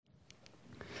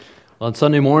Well, on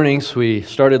Sunday mornings, we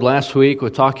started last week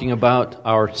with talking about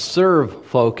our serve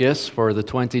focus for the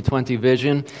 2020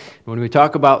 vision. When we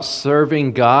talk about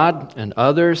serving God and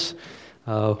others,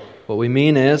 what we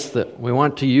mean is that we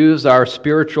want to use our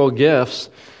spiritual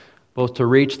gifts both to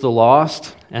reach the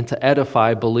lost and to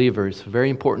edify believers. A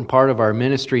very important part of our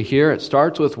ministry here. It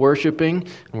starts with worshiping,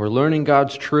 and we're learning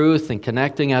God's truth and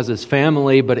connecting as His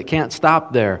family, but it can't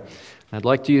stop there. I'd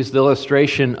like to use the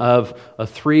illustration of a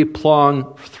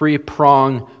three-prong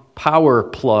power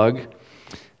plug.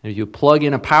 If you plug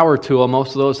in a power tool,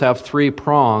 most of those have three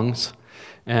prongs,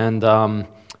 and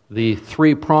the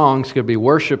three prongs could be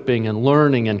worshiping and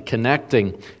learning and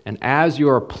connecting. And as you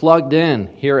are plugged in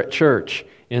here at church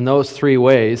in those three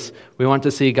ways, we want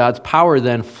to see God's power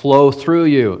then flow through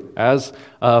you as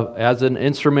an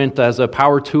instrument, as a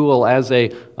power tool, as a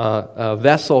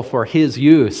vessel for His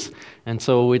use. And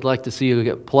so we'd like to see you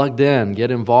get plugged in,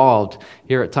 get involved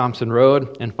here at Thompson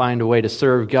Road, and find a way to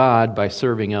serve God by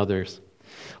serving others.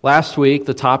 Last week,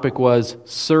 the topic was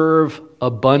serve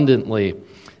abundantly.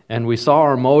 And we saw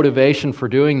our motivation for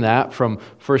doing that from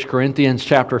 1 Corinthians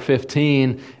chapter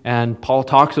 15, and Paul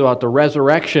talks about the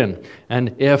resurrection.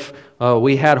 And if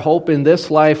we had hope in this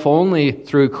life only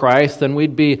through Christ, then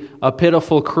we'd be a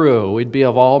pitiful crew. We'd be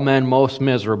of all men most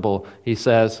miserable, he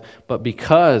says. But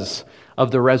because of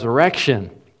the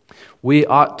resurrection, we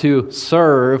ought to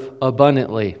serve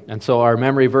abundantly. And so our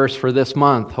memory verse for this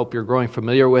month, hope you're growing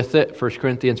familiar with it, 1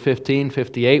 Corinthians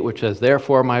 15:58, which says,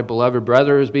 "Therefore, my beloved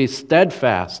brothers, be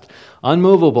steadfast,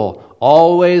 unmovable,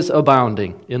 always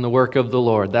abounding in the work of the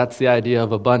Lord." That's the idea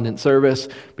of abundant service,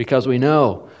 because we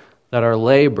know that our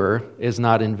labor is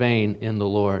not in vain in the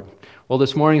Lord. Well,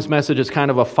 this morning's message is kind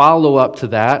of a follow-up to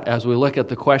that as we look at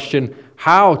the question,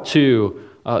 how to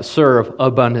serve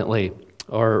abundantly.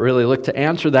 Or really look to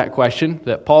answer that question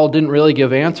that Paul didn't really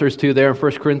give answers to there in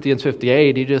 1 Corinthians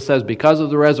 58. He just says, because of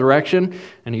the resurrection,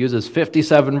 and he uses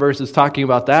 57 verses talking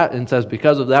about that, and says,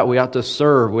 because of that, we ought to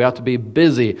serve. We ought to be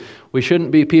busy. We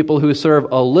shouldn't be people who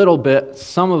serve a little bit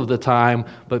some of the time,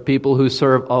 but people who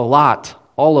serve a lot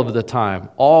all of the time,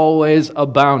 always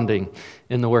abounding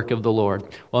in the work of the Lord.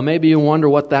 Well, maybe you wonder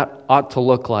what that ought to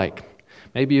look like.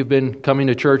 Maybe you've been coming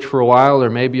to church for a while, or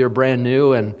maybe you're brand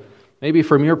new, and maybe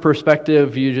from your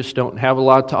perspective, you just don't have a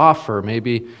lot to offer.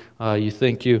 Maybe you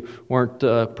think you weren't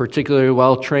particularly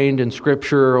well trained in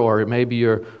Scripture, or maybe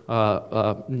you're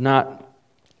not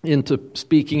into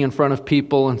speaking in front of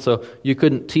people, and so you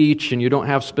couldn't teach, and you don't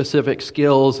have specific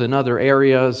skills in other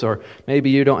areas, or maybe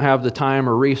you don't have the time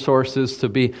or resources to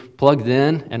be plugged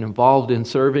in and involved in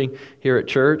serving here at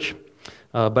church.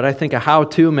 But I think a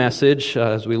how-to message,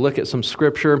 as we look at some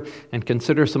Scripture and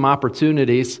consider some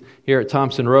opportunities here at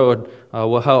Thompson Road,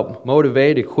 will help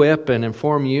motivate, equip, and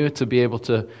inform you to be able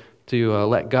to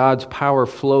let God's power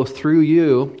flow through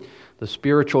you, the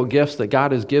spiritual gifts that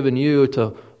God has given you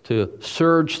to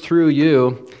surge through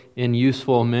you in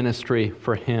useful ministry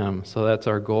for Him. So that's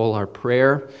our goal, our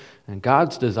prayer, and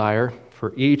God's desire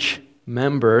for each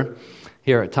member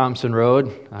here at Thompson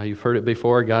Road. You've heard it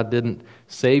before, God didn't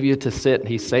save you to sit,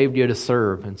 He saved you to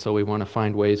serve, and so we want to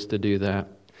find ways to do that.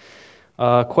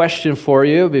 Question for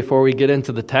you before we get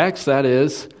into the text, that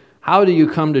is, how do you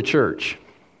come to church?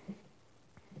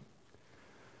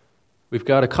 We've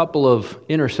got a couple of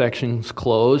intersections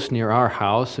closed near our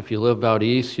house. If you live out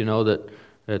east, you know that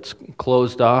it's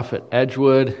closed off at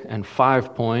Edgewood and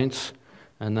 5 Points.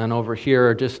 And then over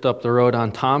here, just up the road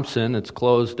on Thompson, it's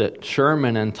closed at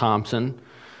Sherman and Thompson.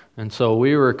 And so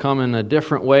we were coming a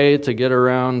different way to get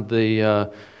around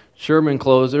the Sherman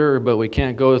closure, but we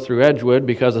can't go through Edgewood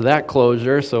because of that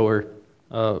closure. So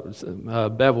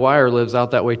Bev Wire lives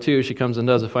out that way too. She comes and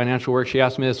does the financial work. She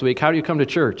asked me this week, how do you come to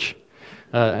church?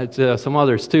 Some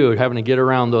others too, having to get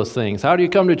around those things. How do you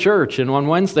come to church? And on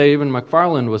Wednesday, even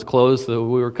McFarland was closed, so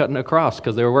we were cutting across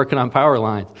because they were working on power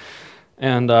lines.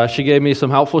 And she gave me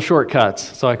some helpful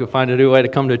shortcuts so I could find a new way to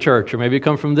come to church. Or maybe you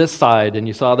come from this side and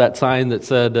you saw that sign that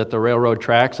said at the railroad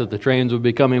tracks that the trains would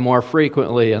be coming more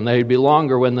frequently and they'd be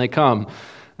longer when they come.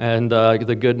 And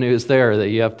the good news there that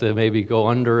you have to maybe go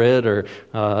under it, or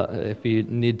if you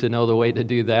need to know the way to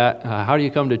do that. How do you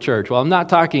come to church? Well, I'm not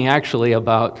talking actually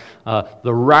about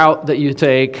the route that you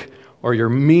take or your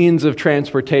means of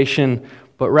transportation,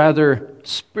 but rather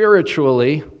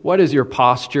spiritually, what is your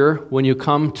posture when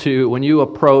you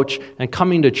approach and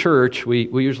coming to church? We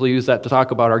usually use that to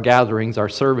talk about our gatherings, our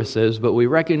services, but we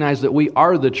recognize that we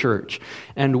are the church,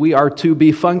 and we are to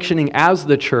be functioning as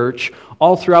the church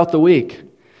all throughout the week.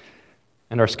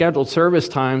 And our scheduled service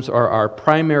times are our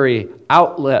primary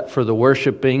outlet for the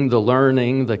worshiping, the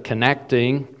learning, the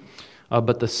connecting,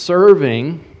 but the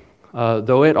serving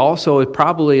though it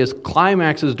probably is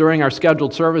climaxes during our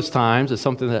scheduled service times, is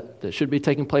something that should be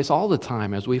taking place all the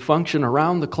time as we function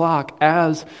around the clock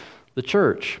as the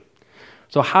church.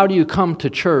 So how do you come to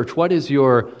church? What is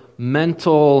your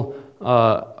mental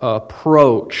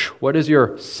approach? What is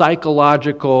your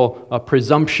psychological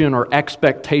presumption or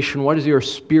expectation? What is your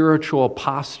spiritual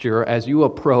posture as you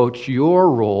approach your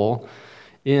role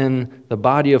in the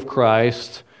body of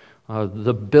Christ,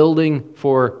 the building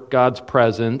for God's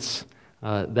presence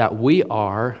that we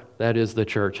are, that is the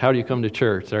church? How do you come to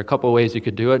church? There are a couple of ways you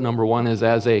could do it. Number one is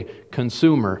as a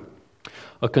consumer.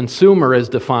 A consumer is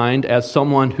defined as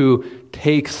someone who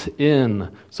takes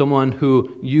in, someone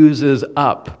who uses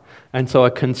up. And so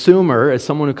a consumer is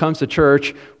someone who comes to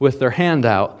church with their hand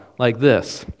out like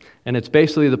this. And it's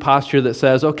basically the posture that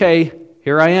says, okay,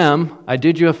 here I am. I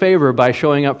did you a favor by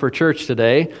showing up for church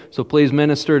today, so please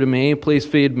minister to me, please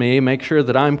feed me, make sure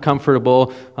that I'm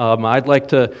comfortable. I'd like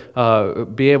to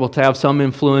be able to have some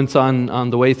influence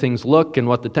on the way things look and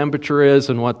what the temperature is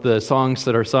and what the songs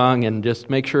that are sung, and just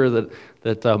make sure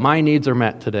that my needs are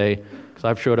met today because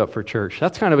I've showed up for church.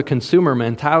 That's kind of a consumer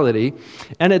mentality,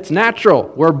 and it's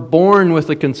natural. We're born with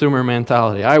a consumer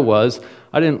mentality. I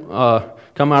didn't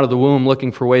come out of the womb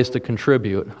looking for ways to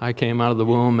contribute. I came out of the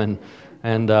womb and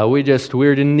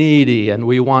we're needy, and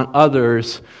we want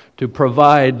others to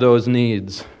provide those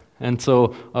needs. And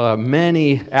so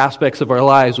many aspects of our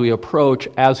lives we approach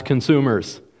as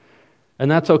consumers.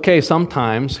 And that's okay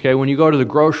sometimes. Okay, when you go to the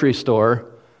grocery store,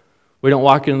 we don't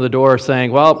walk into the door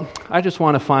saying, well, I just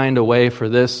want to find a way for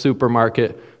this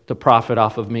supermarket to profit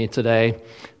off of me today.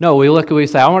 No, we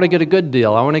say, I want to get a good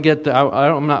deal. I want to get,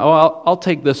 I'll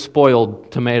take this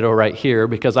spoiled tomato right here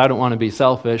because I don't want to be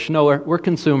selfish. No, we're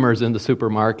consumers in the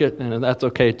supermarket, and that's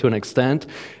okay to an extent.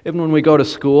 Even when we go to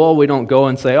school, we don't go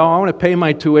and say, I want to pay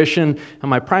my tuition, and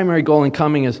my primary goal in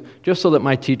coming is just so that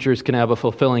my teachers can have a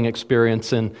fulfilling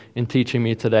experience in teaching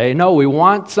me today. No, we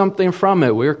want something from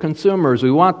it. We're consumers.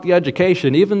 We want the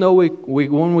education. Even though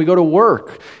when we go to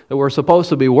work, that we're supposed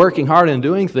to be working hard and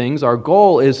doing things, our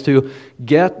goal is to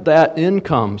get that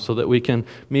income so that we can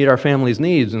meet our family's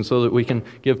needs and so that we can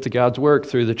give to God's work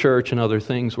through the church and other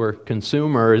things. We're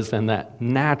consumers, and that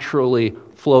naturally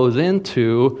flows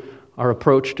into our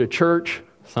approach to church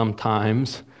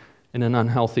sometimes in an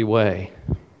unhealthy way.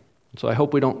 So I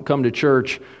hope we don't come to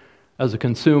church as a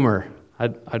consumer.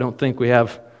 I don't think we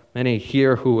have many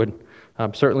here who would,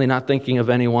 I'm certainly not thinking of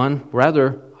anyone.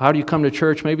 Rather, how do you come to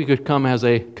church? Maybe you could come as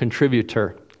a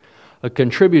contributor. A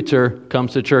contributor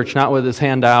comes to church not with his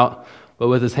hand out, but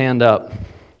with his hand up.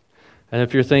 And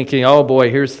if you're thinking, oh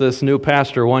boy, here's this new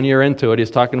pastor 1 year into it,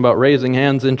 he's talking about raising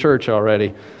hands in church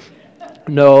already.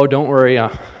 No, don't worry,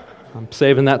 I'm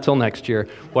saving that till next year.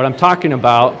 What I'm talking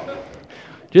about,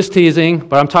 just teasing,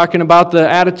 but I'm talking about the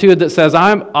attitude that says,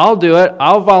 I'll do it,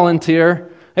 I'll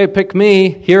volunteer, hey, pick me,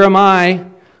 here am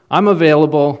I'm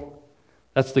available.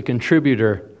 That's the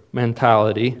contributor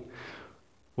mentality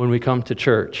when we come to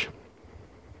church.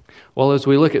 Well, as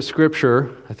we look at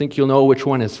Scripture, I think you'll know which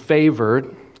one is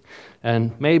favored,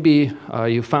 and maybe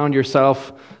you found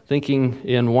yourself thinking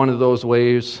in one of those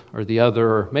ways or the other,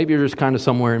 or maybe you're just kind of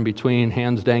somewhere in between,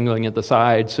 hands dangling at the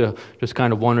side, so just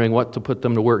kind of wondering what to put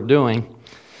them to work doing.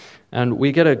 And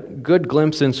we get a good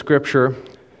glimpse in Scripture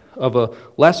of a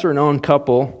lesser-known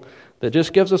couple that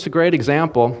just gives us a great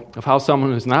example of how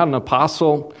someone who's not an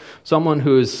apostle, someone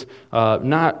who's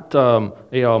not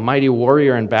a mighty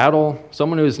warrior in battle,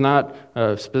 someone who's not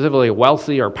specifically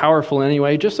wealthy or powerful in any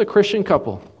way, just a Christian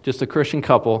couple.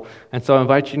 And so I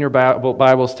invite you in your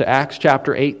Bibles to Acts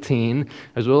chapter 18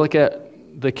 as we look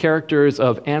at the characters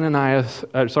of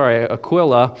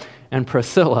Aquila and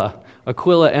Priscilla.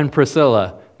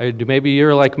 Maybe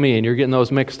you're like me and you're getting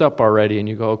those mixed up already and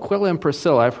you go, Aquila and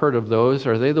Priscilla, I've heard of those.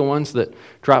 Are they the ones that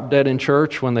dropped dead in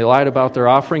church when they lied about their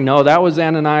offering? No, that was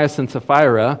Ananias and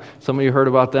Sapphira. Some of you heard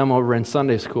about them over in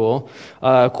Sunday school.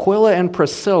 Aquila and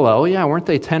Priscilla, oh yeah, weren't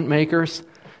they tent makers?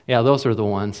 Yeah, those are the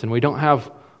ones. And we don't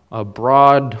have a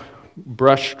broad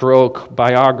brushstroke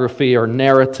biography or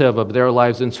narrative of their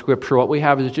lives in Scripture. What we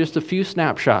have is just a few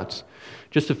snapshots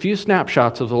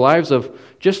of the lives of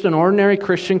just an ordinary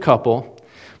Christian couple.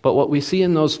 But what we see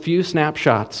in those few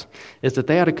snapshots is that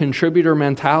they had a contributor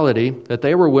mentality, that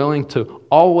they were willing to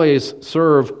always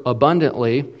serve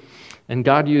abundantly, and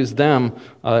God used them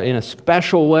in a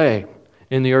special way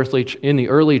in the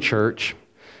early church.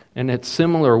 And in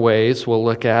similar ways we'll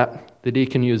look at that He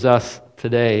can use us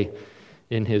today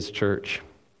in His church.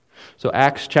 So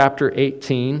Acts chapter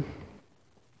 18,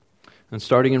 and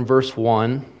starting in verse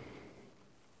 1,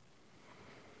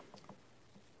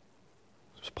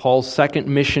 Paul's second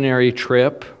missionary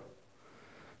trip.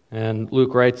 And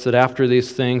Luke writes that after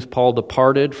these things, Paul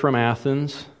departed from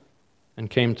Athens and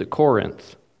came to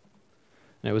Corinth.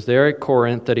 And it was there at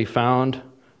Corinth that he found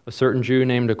a certain Jew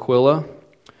named Aquila,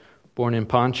 born in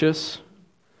Pontus,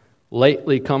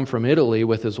 lately come from Italy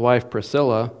with his wife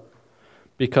Priscilla,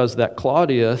 because that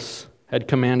Claudius had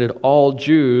commanded all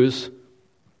Jews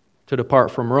to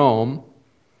depart from Rome,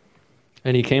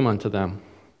 and he came unto them.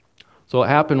 So what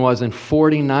happened was in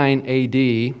 49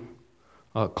 A.D.,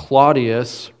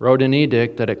 Claudius wrote an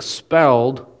edict that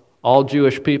expelled all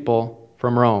Jewish people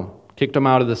from Rome, kicked them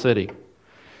out of the city.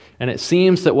 And it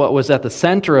seems that what was at the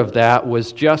center of that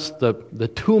was just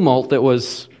the tumult that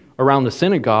was around the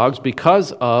synagogues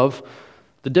because of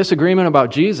the disagreement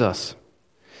about Jesus.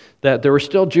 That there were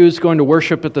still Jews going to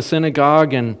worship at the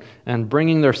synagogue and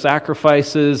bringing their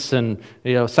sacrifices and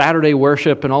Saturday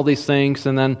worship and all these things.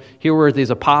 And then here were these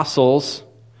apostles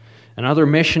and other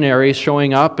missionaries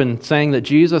showing up and saying that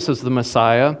Jesus is the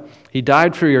Messiah. He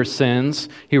died for your sins.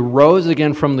 He rose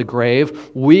again from the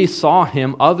grave. We saw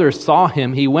him. Others saw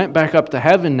him. He went back up to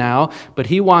heaven now, but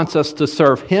he wants us to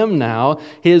serve him now.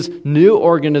 His new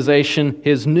organization,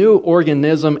 his new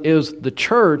organism is the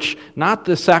church, not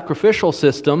the sacrificial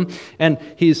system. And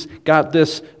he's got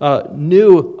this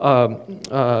new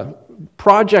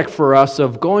project for us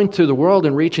of going to the world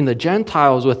and reaching the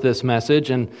Gentiles with this message.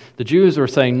 And the Jews were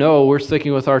saying, no, we're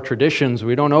sticking with our traditions.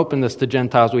 We don't open this to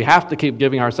Gentiles. We have to keep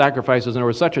giving our sacrifices. And there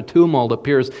was such a tumult, it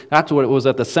appears that's what it was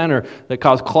at the center that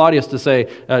caused Claudius to say,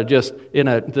 just in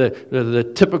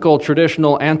the typical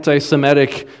traditional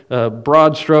anti-Semitic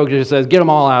broad stroke, he says, get them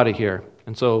all out of here.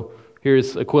 And so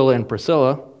here's Aquila and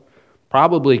Priscilla,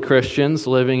 probably Christians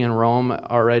living in Rome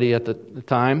already at the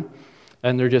time.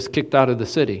 And they're just kicked out of the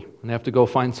city. And they have to go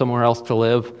find somewhere else to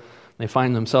live. They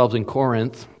find themselves in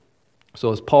Corinth.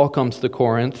 So as Paul comes to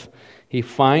Corinth, he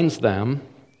finds them.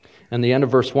 And the end of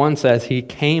verse 1 says, he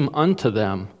came unto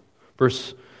them.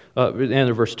 The end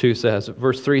of verse 2 says,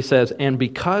 verse 3 says, and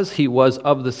because he was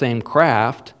of the same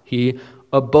craft, he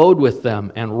abode with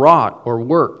them and wrought or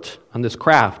worked on this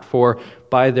craft. For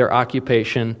by their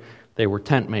occupation, they were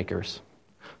tent makers.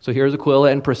 So here's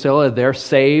Aquila and Priscilla. They're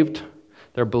saved.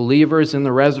 They're believers in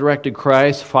the resurrected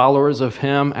Christ, followers of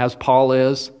him as Paul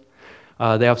is.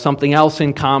 They have something else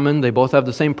in common. They both have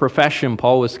the same profession.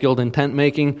 Paul was skilled in tent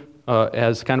making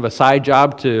as kind of a side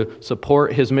job to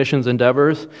support his missions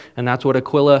endeavors. And that's what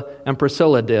Aquila and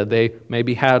Priscilla did. They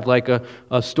maybe had like a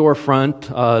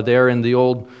storefront there in the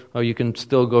old, you can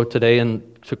still go today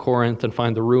to Corinth and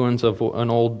find the ruins of an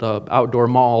old outdoor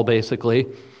mall, basically.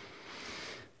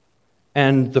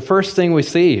 And the first thing we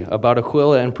see about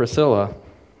Aquila and Priscilla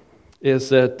is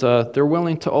that they're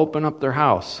willing to open up their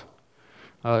house.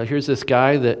 Here's this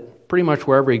guy that pretty much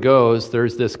wherever he goes,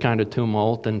 there's this kind of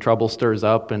tumult and trouble stirs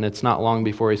up, and it's not long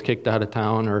before he's kicked out of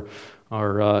town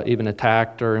or even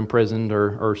attacked or imprisoned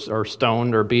or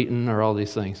stoned or beaten or all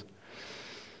these things.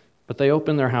 But they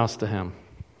open their house to him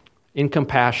in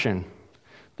compassion.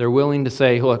 They're willing to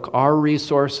say, look, our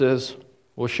resources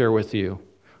we'll share with you.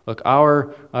 Look,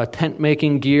 our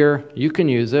tent-making gear, you can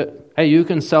use it. Hey, you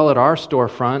can sell at our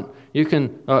storefront. You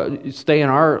can stay in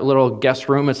our little guest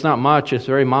room. It's not much. It's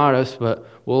very modest, but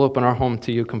we'll open our home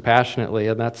to you compassionately.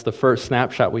 And that's the first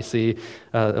snapshot we see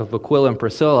of Aquila and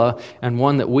Priscilla, and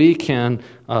one that we can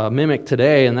mimic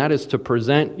today, and that is to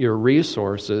present your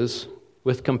resources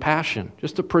with compassion.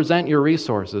 Just to present your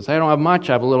resources. I don't have much.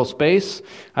 I have a little space.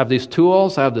 I have these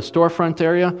tools. I have the storefront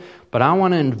area. But I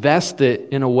want to invest it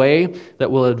in a way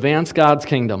that will advance God's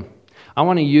kingdom. I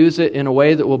want to use it in a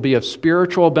way that will be of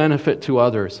spiritual benefit to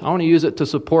others. I want to use it to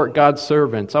support God's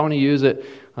servants. I want to use it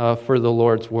for the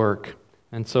Lord's work.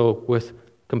 And so with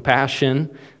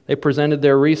compassion, they presented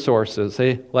their resources.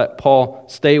 They let Paul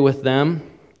stay with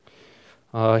them.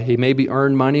 He maybe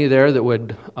earned money there that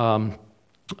would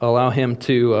allow him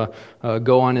to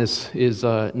go on his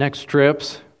next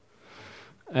trips.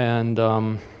 And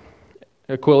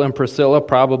Aquila and Priscilla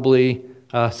probably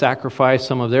sacrificed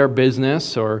some of their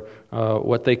business or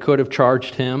what they could have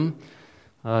charged him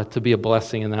to be a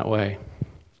blessing in that way.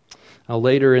 Now,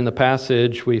 later in the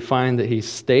passage, we find that he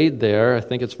stayed there. I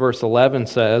think it's verse 11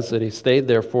 says that he stayed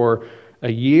there for a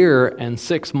year and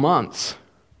 6 months.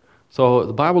 So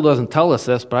the Bible doesn't tell us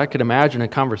this, but I could imagine a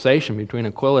conversation between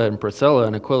Aquila and Priscilla.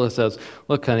 And Aquila says,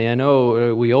 look, honey, I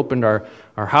know we opened our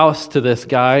house to this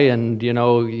guy, and,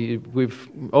 we've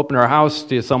opened our house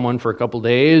to someone for a couple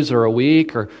days or a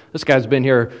week, or this guy's been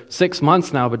here 6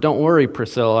 months now, but don't worry,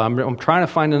 Priscilla. I'm trying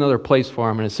to find another place for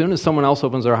him. And as soon as someone else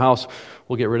opens our house,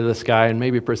 we'll get rid of this guy. And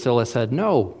maybe Priscilla said,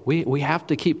 no, we have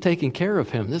to keep taking care of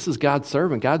him. This is God's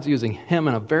servant. God's using him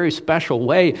in a very special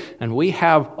way, and we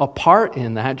have a part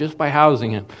in that just by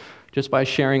housing him. just by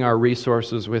sharing our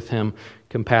resources with him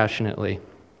compassionately.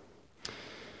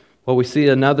 Well, we see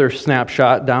another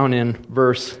snapshot down in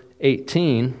verse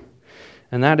 18,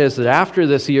 and that is that after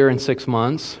this year and 6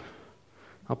 months,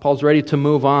 Paul's ready to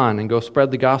move on and go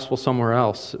spread the gospel somewhere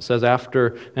else. It says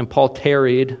and Paul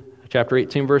tarried, chapter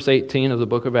 18, verse 18 of the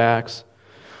book of Acts.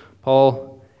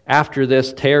 Paul, after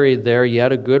this, tarried there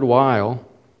yet a good while,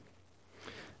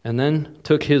 and then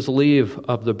took his leave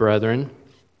of the brethren,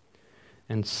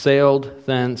 and sailed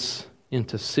thence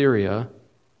into Syria,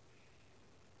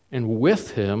 and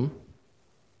with him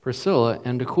Priscilla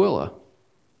and Aquila.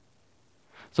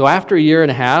 So after a year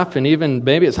and a half, and even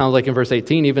maybe it sounds like in verse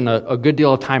 18, even a good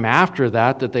deal of time after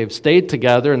that they've stayed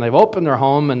together and they've opened their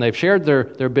home and they've shared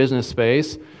their business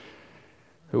space,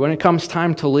 when it comes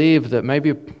time to leave, that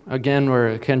maybe, again,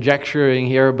 we're conjecturing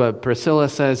here, but Priscilla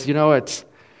says,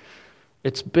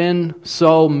 it's been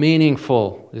so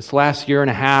meaningful this last year and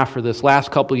a half or this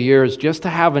last couple of years just to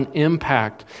have an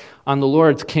impact on the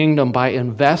Lord's kingdom by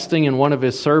investing in one of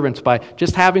his servants, by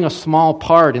just having a small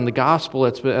part in the gospel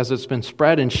as it's been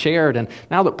spread and shared. And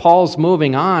now that Paul's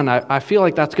moving on, I feel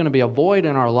like that's going to be a void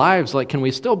in our lives. Like, can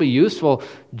we still be useful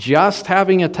just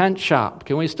having a tent shop?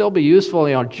 Can we still be useful,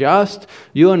 just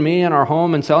you and me in our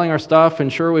home and selling our stuff?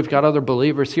 And sure, we've got other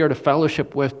believers here to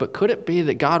fellowship with, but could it be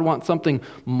that God wants something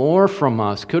more from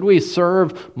us? Could we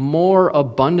serve more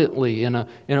abundantly in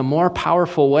a more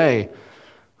powerful way?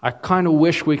 I kind of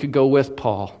wish we could go with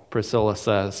Paul, Priscilla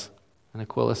says. And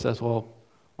Aquila says, well,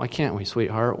 why can't we,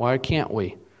 sweetheart? Why can't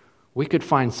we? We could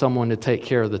find someone to take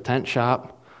care of the tent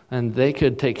shop, and they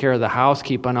could take care of the house,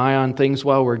 keep an eye on things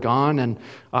while we're gone. And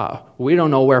we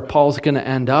don't know where Paul's going to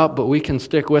end up, but we can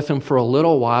stick with him for a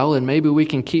little while, and maybe we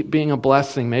can keep being a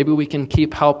blessing. Maybe we can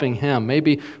keep helping him.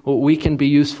 Maybe we can be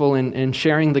useful in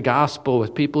sharing the gospel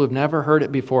with people who've never heard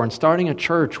it before and starting a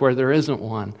church where there isn't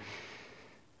one.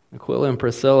 Aquila and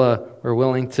Priscilla were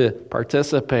willing to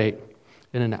participate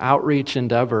in an outreach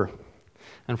endeavor.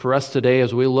 And for us today,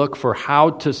 as we look for how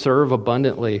to serve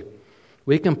abundantly,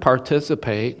 we can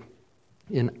participate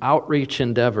in outreach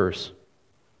endeavors.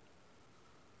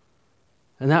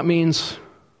 And that means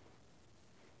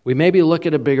we maybe look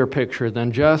at a bigger picture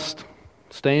than just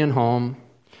staying home,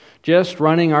 just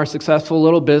running our successful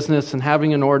little business and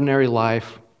having an ordinary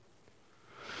life,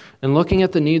 and looking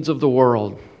at the needs of the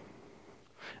world,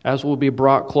 as will be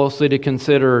brought closely to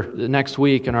consider next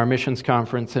week in our missions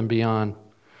conference and beyond.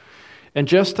 And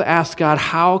just to ask God,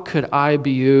 how could I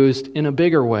be used in a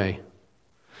bigger way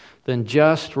than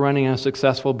just running a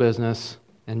successful business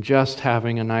and just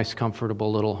having a nice,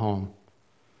 comfortable little home?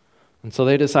 And so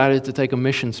they decided to take a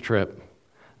missions trip.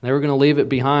 They were going to leave it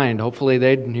behind. Hopefully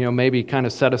they'd maybe kind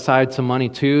of set aside some money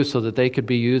too so that they could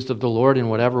be used of the Lord in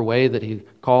whatever way that he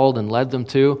called and led them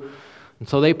to. And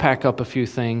so they pack up a few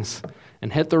things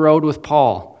and hit the road with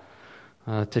Paul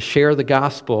to share the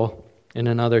gospel in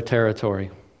another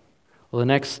territory. Well, the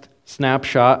next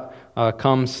snapshot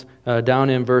comes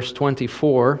down in verse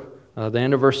 24. The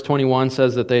end of verse 21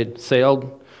 says that they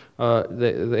sailed.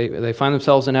 They find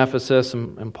themselves in Ephesus,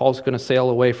 and Paul's going to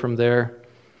sail away from there.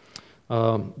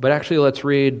 But actually, let's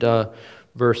read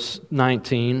verse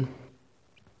 19.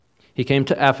 He came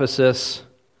to Ephesus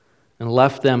and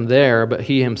left them there, but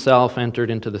he himself entered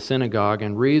into the synagogue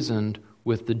and reasoned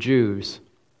with the Jews.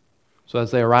 So as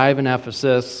they arrive in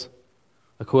Ephesus,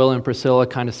 Aquila and Priscilla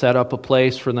kind of set up a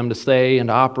place for them to stay and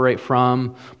to operate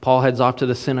from. Paul heads off to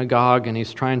the synagogue, and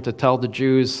he's trying to tell the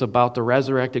Jews about the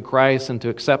resurrected Christ and to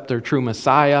accept their true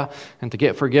Messiah and to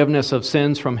get forgiveness of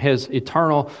sins from his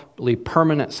eternally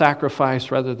permanent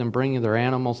sacrifice rather than bringing their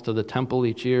animals to the temple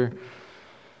each year.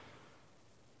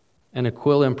 And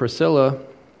Aquila and Priscilla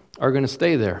are going to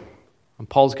stay there, and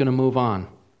Paul's going to move on.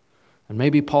 And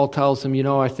maybe Paul tells them,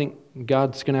 I think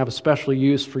God's going to have a special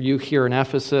use for you here in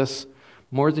Ephesus,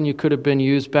 more than you could have been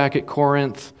used back at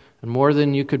Corinth, and more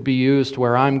than you could be used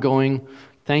where I'm going.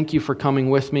 Thank you for coming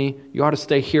with me. You ought to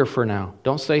stay here for now.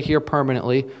 Don't stay here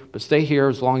permanently, but stay here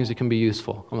as long as it can be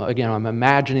useful. Again, I'm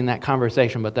imagining that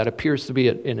conversation, but that appears to be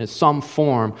in some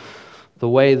form the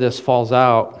way this falls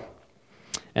out.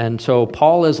 And so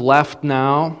Paul is left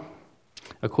now.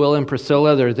 Aquila and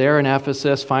Priscilla, they're there in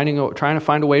Ephesus, trying to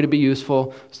find a way to be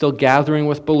useful, still gathering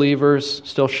with believers,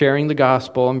 still sharing the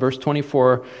gospel. In verse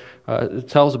 24, it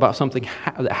tells about something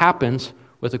that happens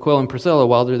with Aquila and Priscilla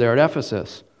while they're there at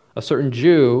Ephesus. A certain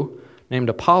Jew named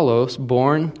Apollos,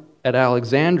 born at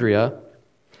Alexandria,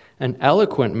 an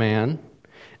eloquent man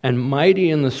and mighty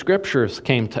in the Scriptures,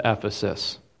 came to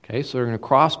Ephesus. Okay, so they're going to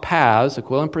cross paths,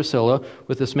 Aquila and Priscilla,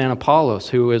 with this man Apollos,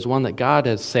 who is one that God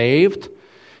has saved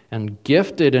and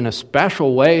gifted in a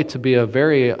special way to be a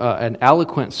very an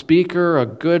eloquent speaker, a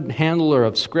good handler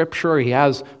of Scripture. He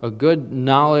has a good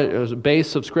knowledge, a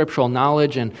base of scriptural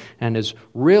knowledge, and is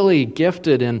really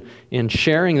gifted in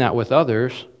sharing that with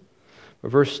others.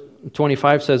 But verse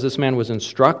 25 says this man was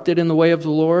instructed in the way of the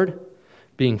Lord,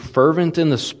 being fervent in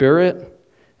the Spirit,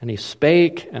 and he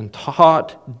spake and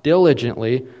taught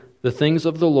diligently the things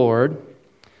of the Lord.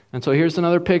 And so here's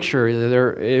another picture.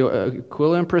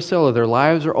 Aquila and Priscilla, their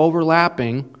lives are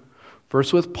overlapping.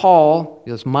 First with Paul,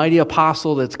 this mighty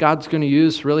apostle that God's going to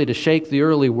use really to shake the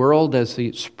early world as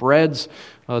he spreads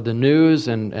the news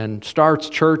and starts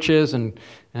churches. And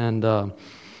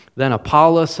then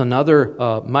Apollos,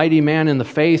 another mighty man in the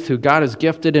faith who God has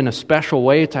gifted in a special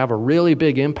way to have a really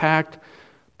big impact.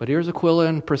 But here's Aquila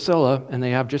and Priscilla, and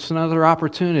they have just another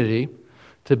opportunity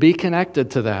to be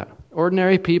connected to that.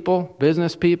 Ordinary people,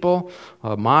 business people,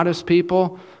 modest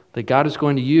people that God is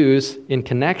going to use in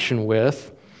connection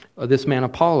with this man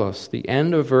Apollos. The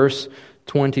end of verse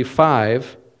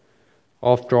 25,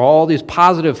 after all these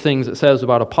positive things it says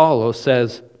about Apollos,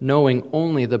 says, knowing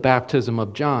only the baptism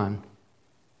of John.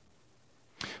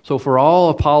 So for all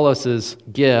Apollos'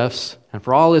 gifts and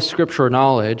for all his scripture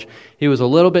knowledge, he was a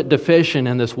little bit deficient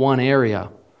in this one area.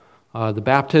 The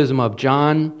baptism of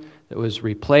John, that was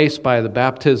replaced by the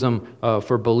baptism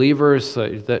for believers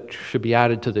that should be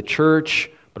added to the church.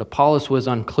 But Apollos was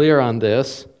unclear on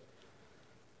this.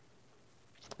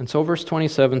 And so verse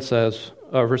 26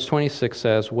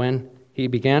 says, when he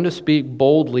began to speak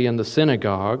boldly in the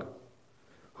synagogue,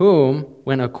 whom,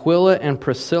 when Aquila and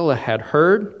Priscilla had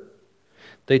heard,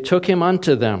 they took him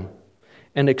unto them,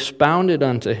 and expounded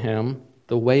unto him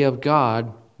the way of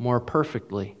God more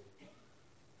perfectly.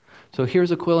 So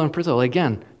here's Aquila and Priscilla.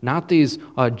 Again, not these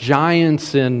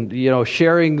giants in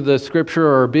sharing the Scripture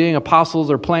or being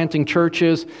apostles or planting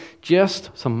churches.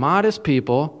 Just some modest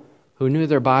people who knew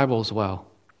their Bibles well,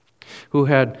 who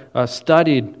had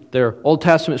studied their Old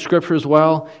Testament Scriptures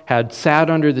well, had sat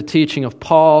under the teaching of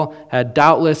Paul, had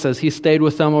doubtless, as he stayed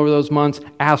with them over those months,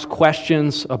 asked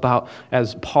questions about,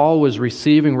 as Paul was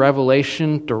receiving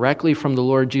revelation directly from the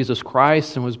Lord Jesus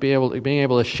Christ and was being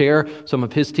able to share some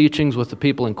of his teachings with the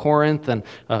people in Corinth and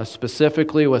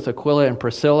specifically with Aquila and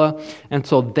Priscilla. And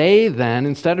so they then,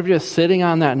 instead of just sitting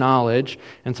on that knowledge,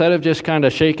 instead of just kind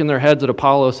of shaking their heads at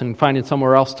Apollos and finding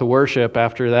somewhere else to worship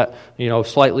after that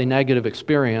slightly negative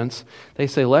experience, they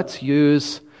say, let's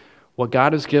use what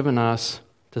God has given us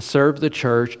to serve the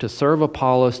church, to serve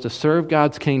Apollos, to serve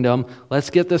God's kingdom.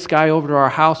 Let's get this guy over to our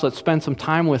house. Let's spend some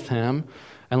time with him,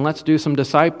 and let's do some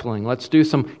discipling. Let's do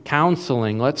some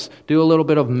counseling. Let's do a little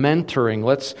bit of mentoring.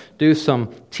 Let's do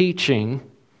some teaching,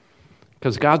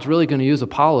 because God's really going to use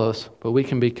Apollos, but we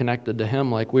can be connected to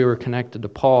him like we were connected to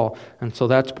Paul. And so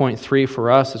that's point 3 for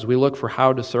us as we look for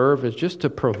how to serve, is just to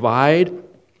provide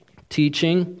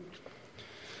teaching,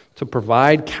 to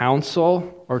provide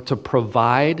counsel, or to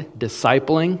provide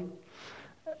discipling.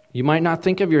 You might not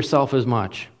think of yourself as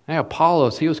much. Hey,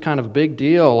 Apollos, he was kind of a big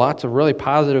deal. Lots of really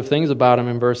positive things about him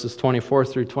in verses 24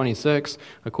 through 26.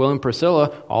 Aquila and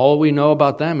Priscilla, all we know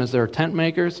about them is they're tent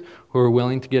makers who are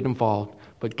willing to get involved.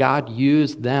 But God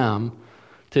used them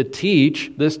to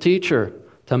teach this teacher,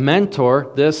 to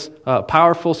mentor this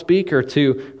powerful speaker,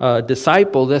 to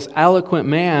disciple this eloquent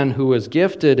man who was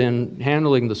gifted in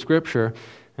handling the Scripture,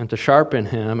 and to sharpen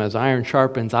him as iron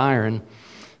sharpens iron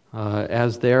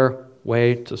as their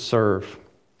way to serve.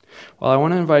 Well, I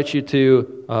want to invite you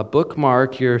to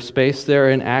bookmark your space there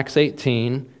in Acts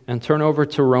 18 and turn over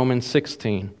to Romans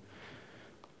 16.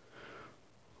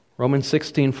 Romans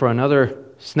 16 for another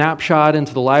snapshot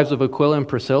into the lives of Aquila and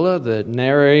Priscilla. The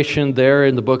narration there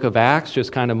in the book of Acts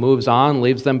just kind of moves on,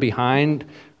 leaves them behind,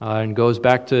 and goes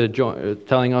back to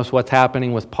telling us what's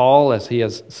happening with Paul as he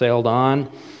has sailed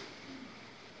on.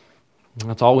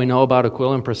 That's all we know about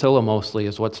Aquila and Priscilla mostly,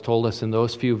 is what's told us in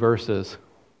those few verses.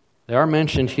 They are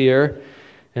mentioned here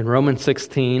in Romans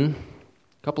 16.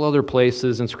 A couple other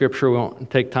places in Scripture we won't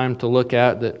take time to look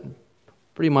at that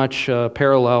pretty much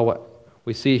parallel what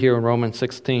we see here in Romans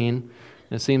 16. And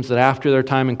it seems that after their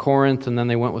time in Corinth, and then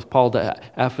they went with Paul to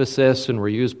Ephesus and were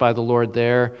used by the Lord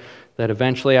there, that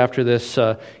eventually after this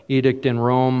edict in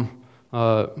Rome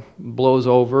blows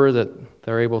over, that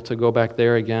they're able to go back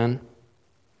there again.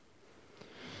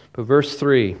 But verse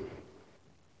 3,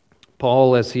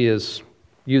 Paul, as he is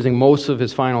using most of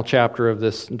his final chapter of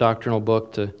this doctrinal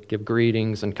book to give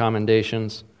greetings and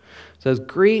commendations, says,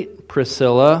 "Greet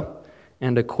Priscilla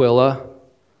and Aquila,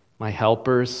 my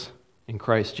helpers in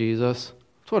Christ Jesus."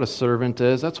 That's what a servant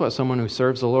is. That's what someone who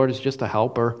serves the Lord is, just a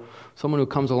helper. Someone who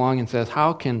comes along and says,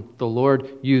 how can the Lord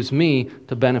use me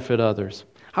to benefit others?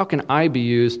 How can I be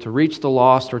used to reach the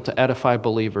lost or to edify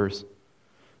believers?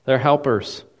 They're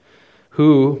helpers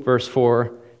who, verse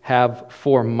 4, have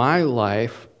for my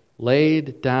life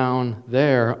laid down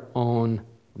their own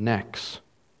necks.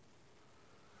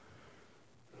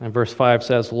 And verse 5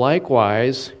 says,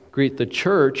 likewise, greet the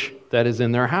church that is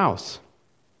in their house.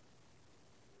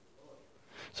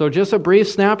 So just a brief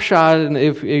snapshot, and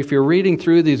if you're reading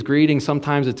through these greetings,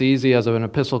 sometimes it's easy as an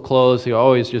epistle close, you're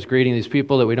always just greeting these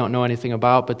people that we don't know anything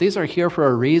about, but these are here for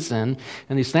a reason,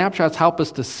 and these snapshots help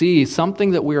us to see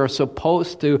something that we are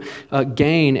supposed to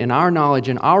gain in our knowledge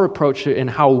and our approach to, and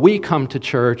how we come to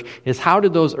church, is how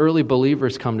did those early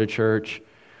believers come to church?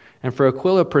 And for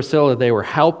Aquila and Priscilla, they were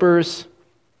helpers.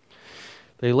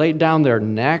 They laid down their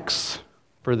necks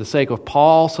for the sake of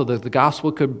Paul so that the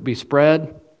gospel could be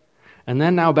spread. And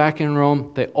then now back in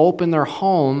Rome, they opened their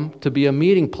home to be a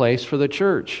meeting place for the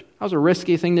church. That was a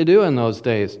risky thing to do in those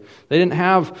days. They didn't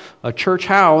have a church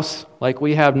house like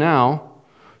we have now.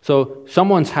 So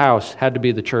someone's house had to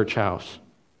be the church house.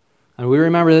 And we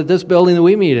remember that this building that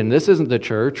we meet in, this isn't the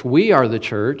church. We are the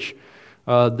church.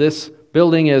 This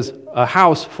building is a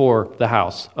house for the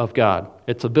house of God.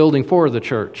 It's a building for the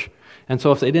church. And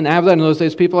so if they didn't have that in those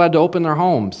days, people had to open their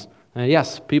homes.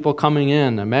 Yes, people coming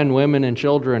in, men, women, and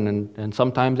children, and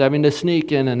sometimes having to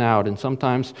sneak in and out, and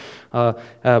sometimes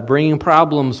bringing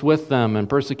problems with them and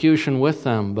persecution with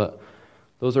them. But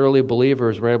those early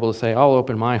believers were able to say, I'll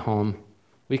open my home.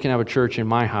 We can have a church in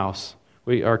my house.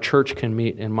 Our church can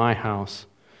meet in my house.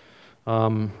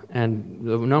 And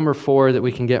the number 4 that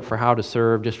we can get for how to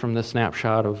serve, just from this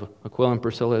snapshot of Aquila and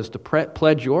Priscilla, is to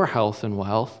pledge your health and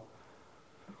wealth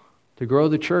to grow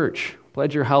the church.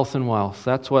 Pledge your health and wealth.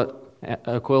 That's what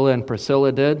Aquila and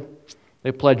Priscilla did.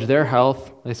 They pledged their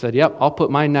health. They said, yep, I'll put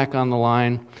my neck on the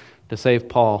line to save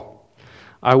Paul.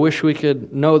 I wish we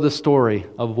could know the story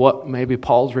of what maybe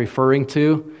Paul's referring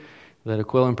to, that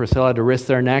Aquila and Priscilla had to risk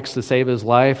their necks to save his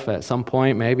life at some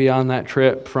point, maybe on that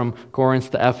trip from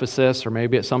Corinth to Ephesus, or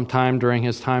maybe at some time during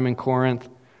his time in Corinth.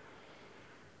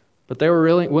 But they were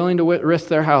really willing to risk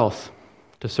their health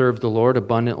to serve the Lord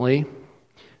abundantly,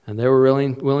 and they were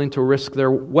willing to risk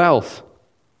their wealth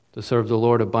to serve the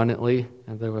Lord abundantly.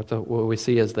 And what we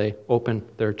see as they open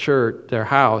their church, their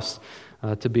house,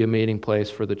 to be a meeting place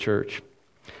for the church.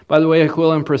 By the way,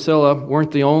 Aquila and Priscilla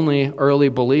weren't the only early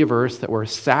believers that were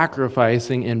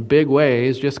sacrificing in big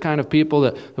ways, just kind of people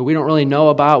that we don't really know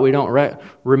about, we don't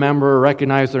remember or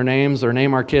recognize their names or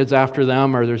name our kids after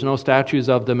them, or there's no statues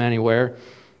of them anywhere.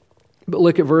 But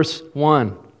look at verse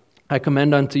 1. I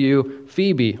commend unto you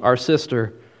Phoebe, our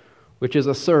sister, which is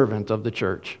a servant of the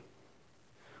church.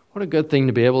 What a good thing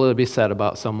to be able to be said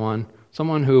about someone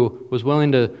who was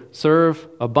willing to serve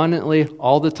abundantly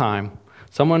all the time,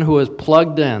 someone who was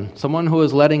plugged in, someone who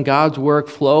was letting God's work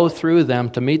flow through them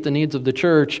to meet the needs of the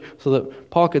church, so that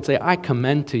Paul could say, I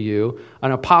commend to you.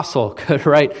 An apostle could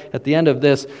write at the end of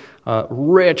this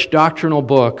rich doctrinal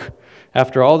book,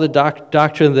 after all the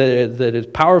doctrine that is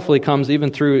powerfully comes even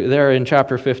through there in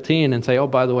chapter 15, and say, oh,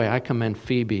 by the way, I commend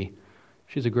Phoebe.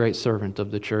 She's a great servant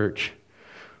of the church.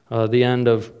 The end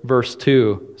of verse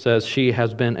 2 says, she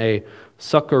has been a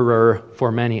succorer for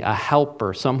many, a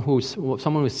helper, someone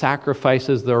who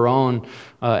sacrifices their own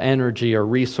energy or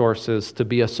resources to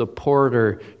be a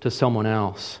supporter to someone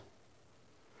else.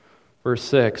 Verse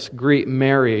 6, greet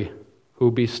Mary,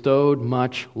 who bestowed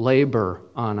much labor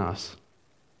on us.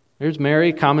 There's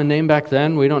Mary, common name back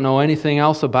then. We don't know anything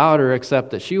else about her except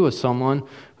that she was someone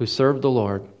who served the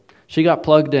Lord. She got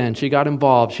plugged in. She got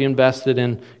involved. She invested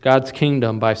in God's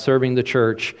kingdom by serving the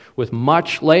church with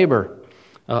much labor,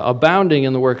 abounding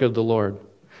in the work of the Lord.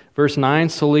 Verse 9,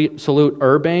 salute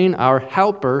Urbain, our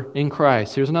helper in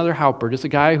Christ. Here's another helper, just a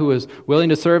guy who is willing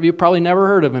to serve. You've probably never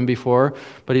heard of him before,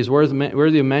 but he's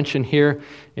worthy of mention here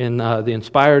in the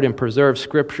inspired and preserved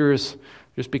scriptures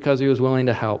just because he was willing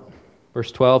to help.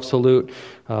 Verse 12, salute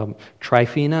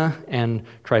Tryphena and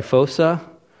Tryphosa,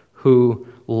 who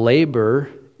labor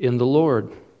in the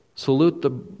Lord. Salute the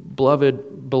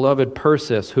beloved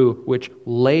Persis, which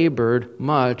labored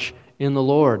much in the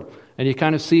Lord. And you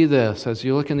kind of see this as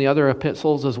you look in the other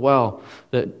epistles as well,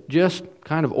 that just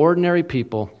kind of ordinary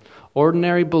people,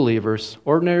 ordinary believers,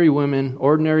 ordinary women,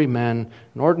 ordinary men,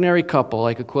 an ordinary couple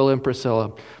like Aquila and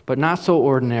Priscilla, but not so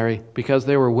ordinary because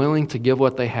they were willing to give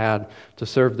what they had to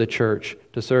serve the church,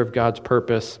 to serve God's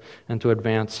purpose, and to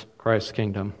advance Christ's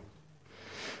kingdom.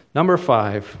 Number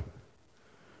 5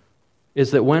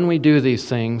 is that when we do these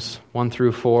things, 1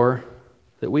 through 4,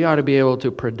 that we ought to be able to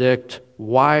predict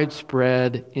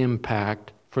widespread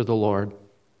impact for the Lord.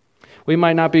 We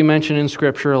might not be mentioned in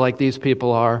Scripture like these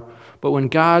people are, But when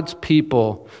God's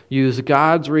people use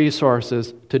God's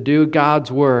resources to do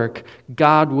God's work,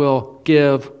 God will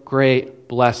give great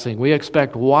blessing. We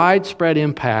expect widespread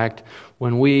impact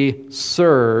when we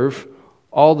serve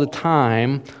all the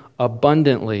time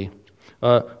abundantly.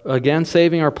 Again,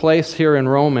 saving our place here in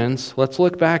Romans, let's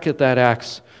look back at that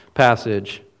Acts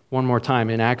passage one more time.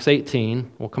 In Acts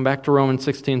 18, we'll come back to Romans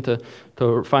 16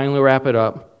 to finally wrap it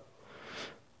up.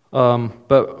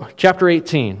 But chapter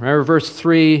 18, remember verse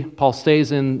 3, Paul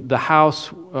stays in the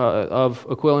house of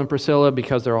Aquila and Priscilla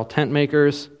because they're all tent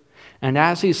makers. And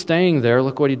as he's staying there,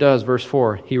 look what he does, verse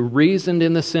 4. He reasoned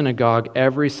in the synagogue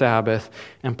every Sabbath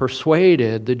and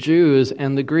persuaded the Jews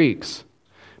and the Greeks.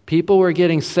 People were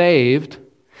getting saved,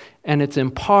 and it's in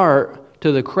part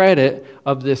to the credit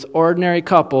of this ordinary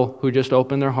couple who just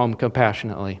opened their home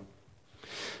compassionately.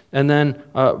 And then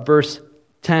verse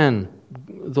 10,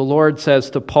 the Lord says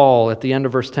to Paul at the end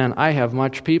of verse 10, I have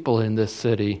much people in this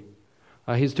city.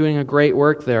 He's doing a great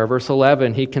work there. Verse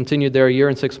 11, he continued there a year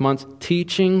and 6 months,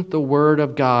 teaching the word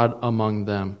of God among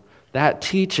them. That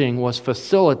teaching was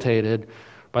facilitated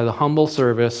by the humble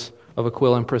service of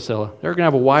Aquila and Priscilla. They're going to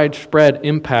have a widespread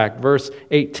impact. Verse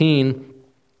 18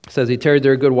 says he tarried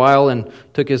there a good while and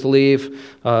took his leave,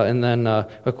 and then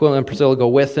Aquila and Priscilla go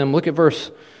with him. Look at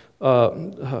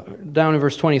down in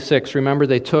verse 26. Remember,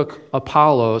 they took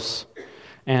Apollos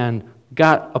and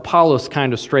got Apollos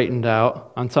kind of straightened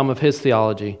out on some of his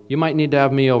theology. You might need to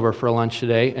have me over for lunch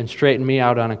today and straighten me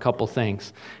out on a couple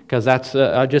things, because that's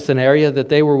just an area that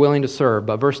they were willing to serve.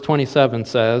 But verse 27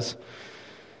 says,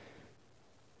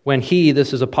 when he,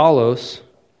 this is Apollos,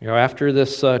 after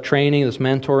this training, this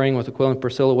mentoring with Aquila and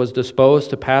Priscilla, was disposed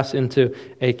to pass into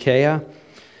Achaia,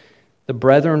 the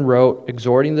brethren wrote,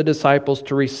 exhorting the disciples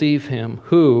to receive him,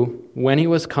 who, when he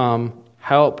was come,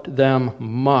 helped them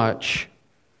much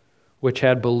which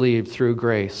had believed through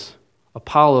grace.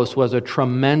 Apollos was a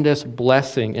tremendous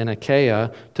blessing in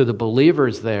Achaia to the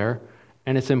believers there,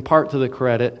 and it's in part to the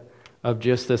credit of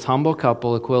just this humble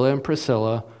couple, Aquila and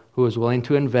Priscilla, who was willing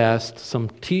to invest some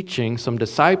teaching, some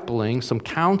discipling, some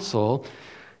counsel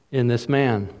in this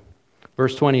man.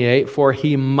 Verse 28, for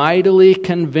he mightily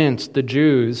convinced the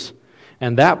Jews,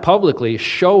 and that publicly,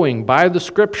 showing by the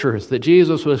Scriptures that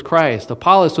Jesus was Christ.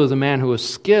 Apollos was a man who was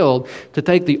skilled to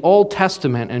take the Old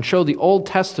Testament and show the Old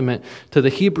Testament to the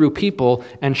Hebrew people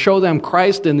and show them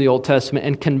Christ in the Old Testament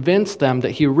and convince them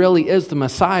that he really is the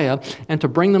Messiah and to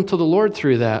bring them to the Lord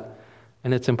through that.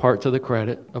 And it's in part to the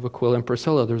credit of Aquila and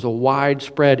Priscilla. There's a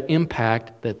widespread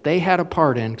impact that they had a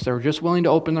part in because they were just willing to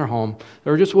open their home.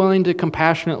 They were just willing to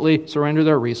compassionately surrender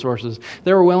their resources.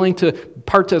 They were willing to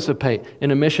participate in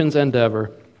a missions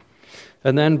endeavor.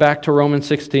 And then back to Romans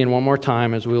 16 one more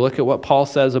time as we look at what Paul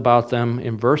says about them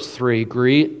in verse 3.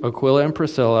 Greet Aquila and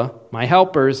Priscilla, my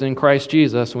helpers in Christ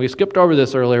Jesus. And we skipped over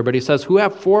this earlier, but he says, who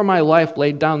have for my life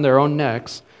laid down their own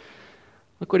necks.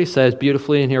 Look what he says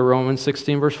beautifully in here, Romans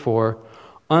 16 verse 4.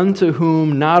 Unto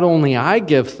whom not only I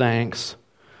give thanks,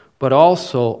 but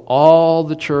also all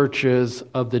the churches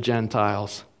of the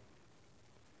Gentiles.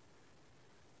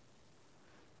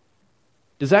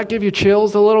 Does that give you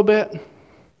chills a little bit?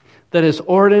 That this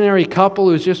ordinary couple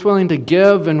who's just willing to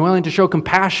give and willing to show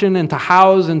compassion and to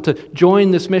house and to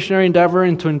join this missionary endeavor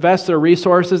and to invest their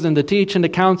resources and to teach and to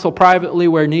counsel privately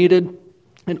where needed.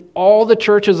 And all the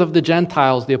churches of the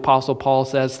Gentiles, the Apostle Paul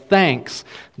says, thanks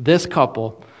this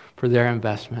couple for their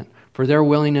investment, for their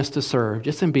willingness to serve,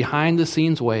 just in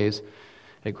behind-the-scenes ways,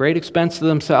 at great expense to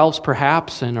themselves,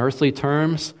 perhaps, in earthly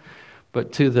terms,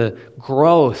 but to the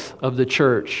growth of the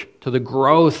church, to the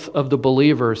growth of the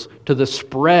believers, to the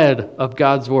spread of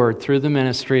God's word through the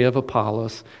ministry of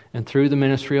Apollos and through the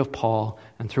ministry of Paul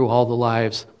and through all the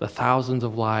lives, the thousands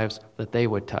of lives that they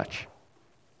would touch.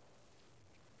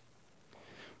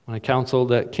 When I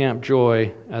counseled at Camp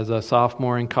Joy as a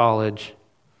sophomore in college,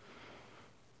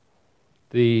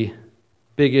 the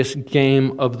biggest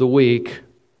game of the week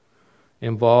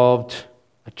involved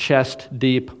a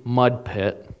chest-deep mud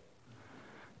pit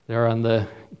there on the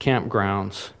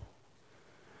campgrounds.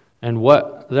 And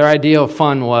what their idea of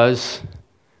fun was,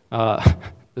 I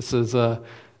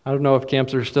don't know if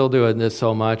camps are still doing this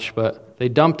so much, but they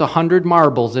dumped 100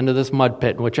 marbles into this mud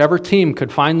pit, and whichever team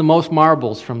could find the most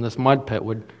marbles from this mud pit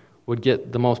would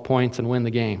get the most points and win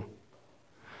the game.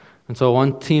 And so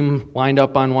one team lined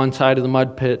up on one side of the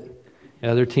mud pit, the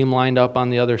other team lined up on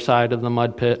the other side of the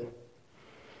mud pit.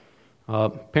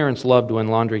 Parents loved when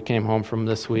laundry came home from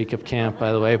this week of camp,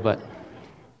 by the way,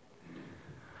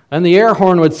 and the air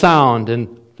horn would sound,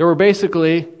 and there were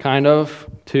basically kind of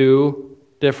two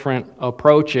different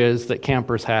approaches that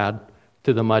campers had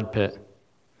to the mud pit.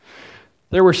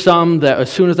 There were some that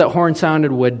as soon as that horn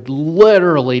sounded would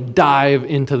literally dive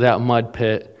into that mud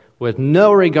pit with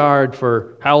no regard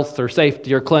for health or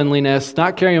safety or cleanliness,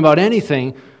 not caring about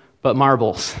anything but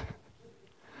marbles.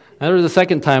 And there was a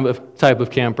second type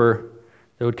of camper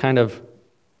that would kind of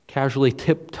casually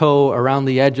tiptoe around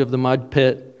the edge of the mud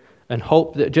pit and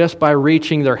hope that just by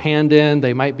reaching their hand in,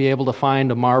 they might be able to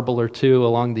find a marble or two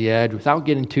along the edge without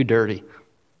getting too dirty.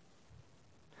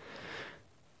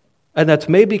 And that's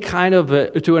maybe kind of,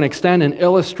 to an extent, an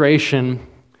illustration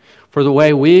for the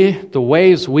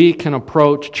ways we can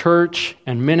approach church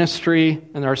and ministry.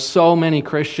 And there are so many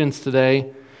Christians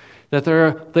today that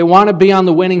they want to be on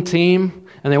the winning team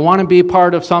and they want to be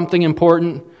part of something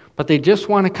important, but they just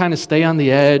want to kind of stay on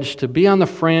the edge, to be on the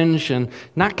fringe and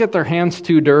not get their hands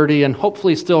too dirty and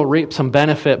hopefully still reap some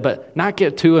benefit, but not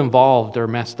get too involved or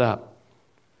messed up.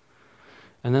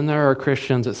 And then there are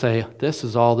Christians that say, this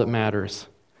is all that matters.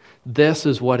 This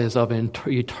is what is of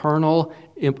eternal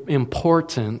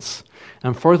importance.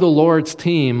 And for the Lord's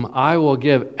team, I will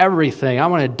give everything. I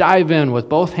want to dive in with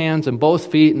both hands and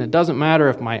both feet, and it doesn't matter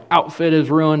if my outfit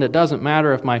is ruined. It doesn't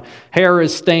matter if my hair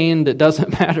is stained. It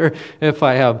doesn't matter if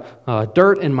I have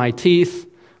dirt in my teeth.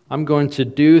 I'm going to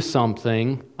do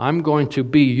something. I'm going to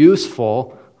be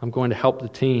useful. I'm going to help the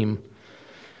team.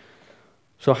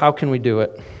 So how can we do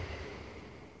it?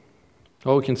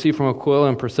 Well, we can see from Aquila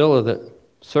and Priscilla that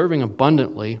serving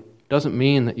abundantly doesn't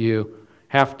mean that you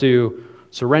have to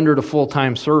surrender to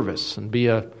full-time service and be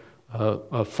a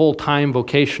full-time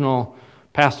vocational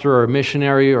pastor or a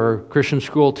missionary or Christian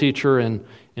school teacher in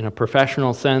a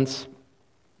professional sense.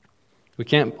 We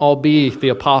can't all be the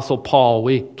Apostle Paul.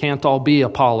 We can't all be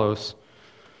Apollos.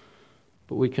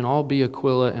 But we can all be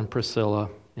Aquila and Priscilla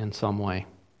in some way.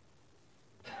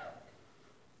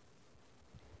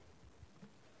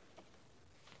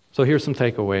 So here's some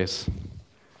takeaways.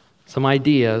 Some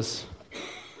ideas,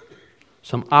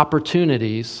 some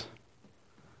opportunities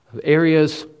of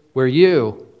areas where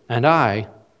you and I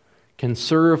can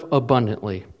serve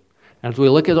abundantly. As we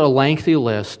look at a lengthy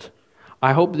list,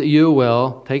 I hope that you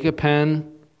will take a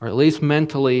pen or at least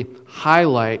mentally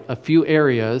highlight a few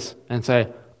areas and say,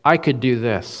 I could do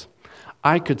this.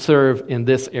 I could serve in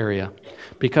this area.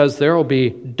 Because there will be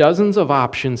dozens of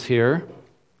options here,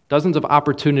 dozens of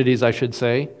opportunities, I should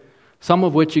say, some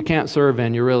of which you can't serve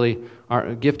in, you really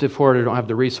aren't gifted for it or don't have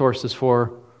the resources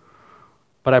for.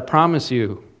 But I promise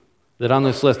you that on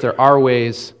this list there are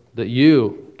ways that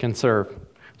you can serve.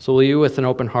 So will you, with an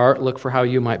open heart, look for how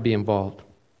you might be involved?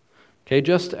 Okay,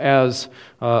 just as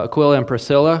Aquila and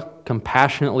Priscilla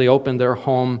compassionately opened their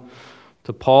home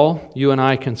to Paul, you and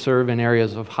I can serve in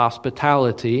areas of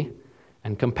hospitality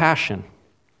and compassion.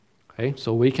 Okay,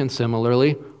 so we can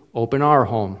similarly open our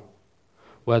home,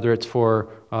 whether it's for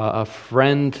a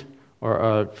friend or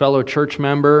a fellow church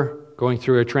member going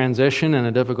through a transition and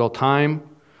a difficult time,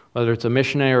 whether it's a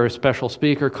missionary or a special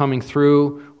speaker coming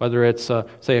through, whether it's,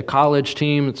 say, a college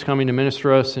team that's coming to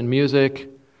minister us in music,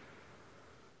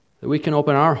 that we can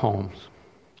open our homes,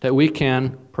 that we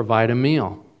can provide a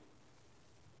meal.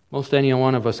 Most any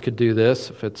one of us could do this,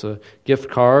 if it's a gift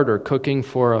card or cooking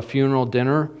for a funeral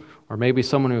dinner, or maybe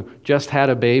someone who just had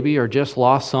a baby or just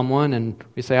lost someone, and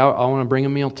we say, I want to bring a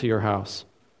meal to your house.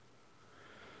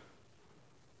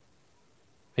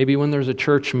 Maybe when there's a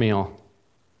church meal.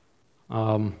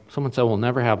 Someone said we'll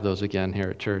never have those again here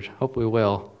at church. Hope we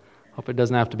will. Hope it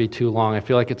doesn't have to be too long. I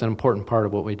feel like it's an important part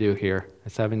of what we do here.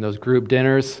 It's having those group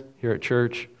dinners here at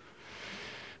church.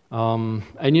 And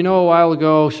a while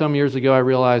ago, some years ago, I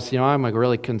realized, I'm a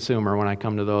really consumer when I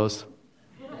come to those.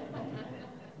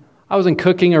 I wasn't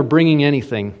cooking or bringing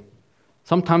anything.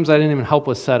 Sometimes I didn't even help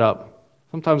with setup.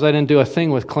 Sometimes I didn't do a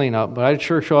thing with cleanup, but I'd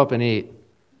sure show up and eat.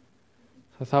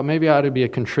 So I thought maybe I ought to be a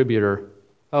contributor.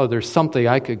 Oh, there's something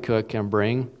I could cook and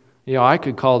bring. I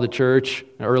could call the church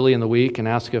early in the week and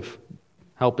ask if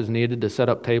help is needed to set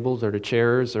up tables or to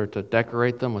chairs or to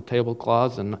decorate them with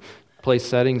tablecloths and place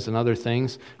settings and other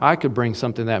things. I could bring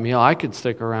something to that meal. I could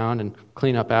stick around and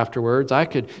clean up afterwards. I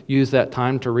could use that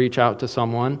time to reach out to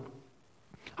someone.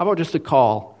 How about just a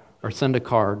call or send a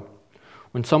card?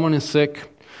 When someone is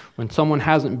sick, when someone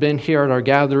hasn't been here at our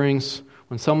gatherings,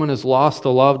 when someone has lost a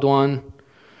loved one,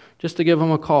 just to give them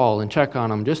a call and check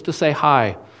on them, just to say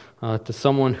hi to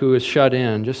someone who is shut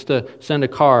in, just to send a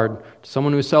card to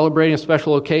someone who is celebrating a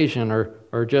special occasion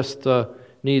or just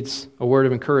needs a word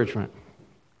of encouragement.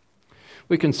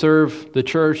 We can serve the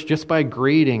church just by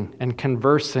greeting and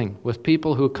conversing with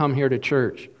people who come here to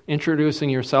church, introducing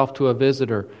yourself to a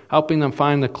visitor, helping them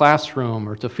find the classroom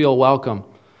or to feel welcome,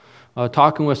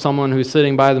 talking with someone who's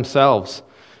sitting by themselves.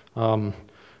 Even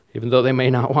though they may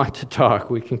not want to talk,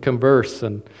 we can converse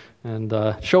and and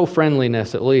show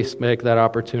friendliness, at least make that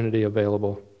opportunity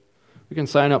available. We can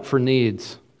sign up for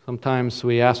needs. Sometimes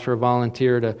we ask for a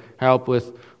volunteer to help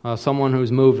with someone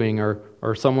who's moving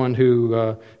or someone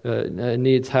who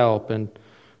needs help, and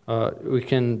we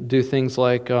can do things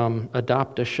like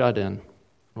adopt a shut-in.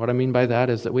 What I mean by that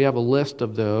is that we have a list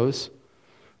of those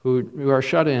who are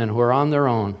shut in, who are on their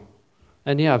own.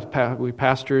 And yeah, we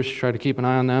pastors try to keep an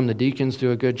eye on them. The deacons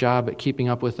do a good job at keeping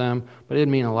up with them. But it'd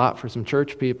mean a lot for some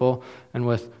church people. And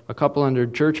with a couple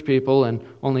hundred church people and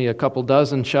only a couple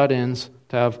dozen shut-ins,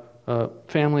 to have a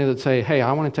family that say, hey,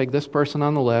 I want to take this person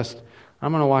on the list.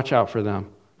 I'm going to watch out for them.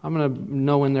 I'm going to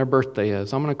know when their birthday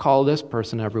is. I'm going to call this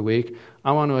person every week.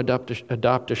 I want to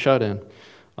adopt a shut-in.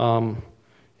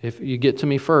 If you get to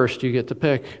me first, you get to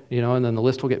pick, and then the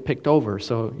list will get picked over.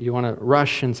 So you want to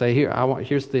rush and say,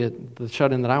 here's the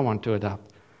shut-in that I want to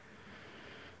adopt.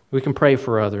 We can pray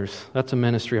for others. That's a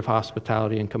ministry of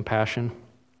hospitality and compassion.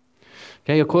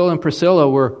 Okay, Aquila and Priscilla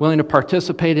were willing to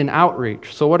participate in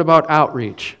outreach. So what about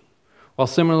outreach? Well,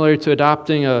 similarly to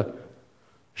adopting a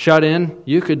shut-in,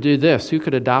 you could do this. You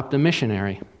could adopt a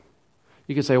missionary.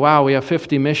 You could say, wow, we have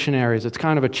 50 missionaries. It's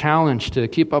kind of a challenge to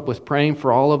keep up with praying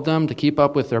for all of them, to keep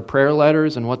up with their prayer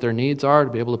letters and what their needs are,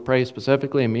 to be able to pray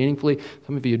specifically and meaningfully.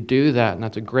 Some of you do that, and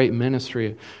that's a great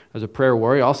ministry as a prayer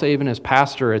warrior. I'll say even as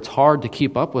pastor, it's hard to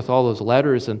keep up with all those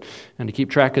letters and to keep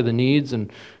track of the needs and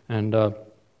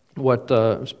what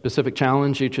specific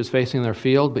challenge each is facing in their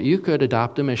field. But you could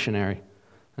adopt a missionary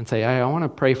and say, hey, I want to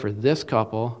pray for this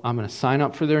couple. I'm going to sign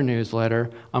up for their newsletter.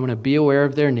 I'm going to be aware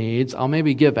of their needs. I'll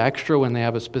maybe give extra when they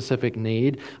have a specific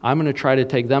need. I'm going to try to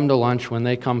take them to lunch when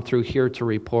they come through here to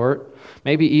report.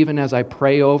 Maybe even as I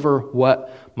pray over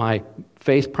what my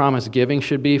faith promise giving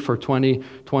should be for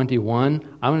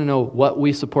 2021, I'm going to know what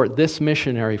we support this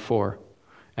missionary for.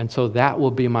 And so that will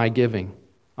be my giving.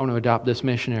 I want to adopt this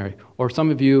missionary. Or some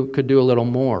of you could do a little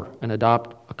more and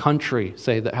adopt a country,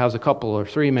 say, that has a couple or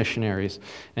 3 missionaries,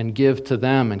 and give to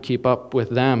them and keep up with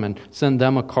them and send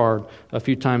them a card a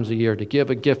few times a year to give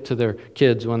a gift to their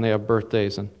kids when they have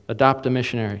birthdays and adopt a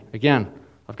missionary. Again,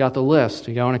 I've got the list.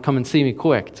 You want to come and see me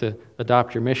quick to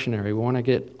adopt your missionary. We want to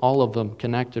get all of them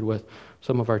connected with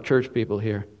some of our church people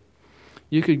here.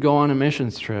 You could go on a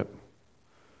missions trip.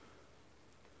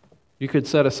 You could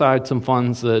set aside some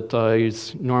funds that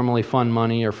is normally fund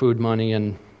money or food money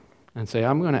and say,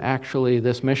 I'm going to actually,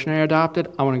 this missionary adopted,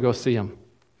 I want to go see him.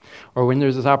 Or when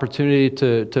there's this opportunity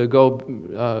to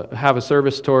go have a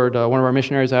service toward one of our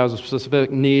missionaries that has a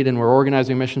specific need and we're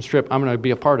organizing a missions trip, I'm going to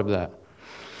be a part of that.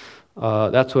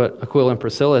 That's what Aquila and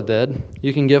Priscilla did.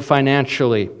 You can give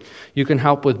financially. You can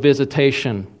help with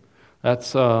visitation.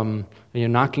 That's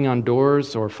knocking on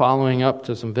doors or following up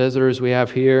to some visitors we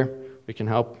have here. We can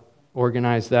help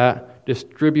organize that.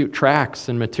 Distribute tracts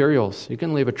and materials. You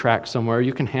can leave a tract somewhere.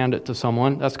 You can hand it to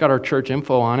someone. That's got our church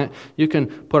info on it. You can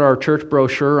put our church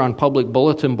brochure on public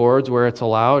bulletin boards where it's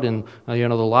allowed in the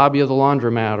lobby of the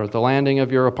laundromat or the landing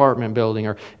of your apartment building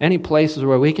or any places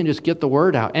where we can just get the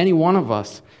word out. Any one of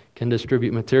us can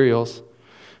distribute materials.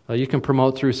 You can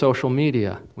promote through social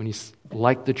media. When you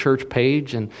like the church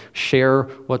page and share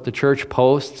what the church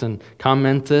posts and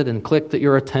comment it and click that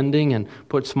you're attending and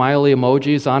put smiley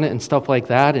emojis on it and stuff like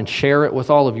that and share it with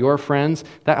all of your friends,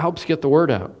 that helps get the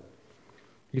word out.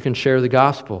 You can share the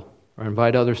gospel or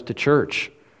invite others to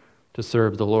church to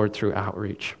serve the Lord through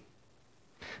outreach.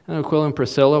 And Aquila and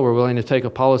Priscilla were willing to take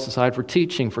Apollos aside for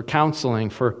teaching, for counseling,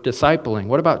 for discipling.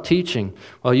 What about teaching?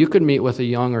 Well, you could meet with a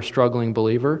young or struggling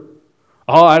believer.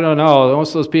 Oh, I don't know. Most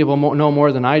of those people know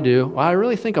more than I do. Well, I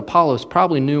really think Apollos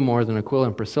probably knew more than Aquila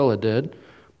and Priscilla did,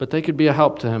 but they could be a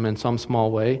help to him in some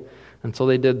small way, and so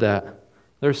they did that.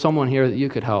 There's someone here that you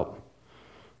could help.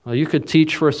 You could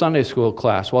teach for a Sunday school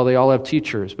class. Well, they all have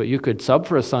teachers, but you could sub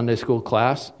for a Sunday school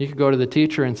class. You could go to the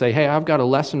teacher and say, hey, I've got a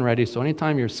lesson ready, so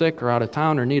anytime you're sick or out of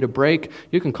town or need a break,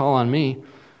 you can call on me.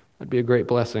 That'd be a great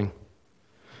blessing.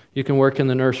 You can work in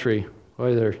the nursery,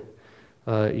 whether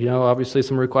obviously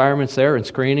some requirements there and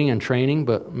screening and training,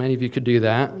 but many of you could do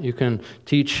that. You can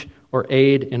teach or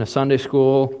aid in a Sunday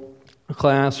school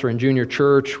class or in junior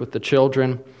church with the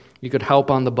children. You could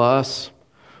help on the bus,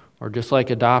 or just like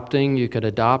adopting, you could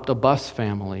adopt a bus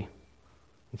family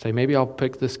and say, maybe I'll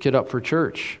pick this kid up for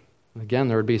church. Again,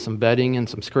 there would be some bedding and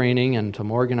some screening and some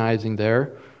organizing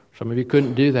there. Some of you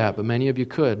couldn't do that, but many of you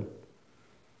could.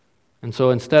 And so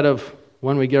instead of,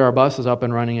 when we get our buses up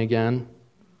and running again,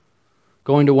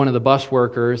 going to one of the bus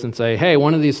workers and say, hey,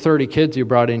 one of these 30 kids you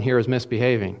brought in here is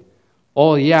misbehaving.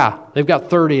 Oh, yeah, they've got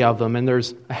 30 of them, and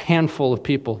there's a handful of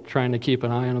people trying to keep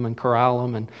an eye on them and corral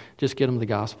them and just get them the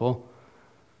gospel.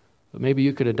 But maybe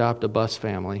you could adopt a bus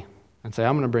family and say,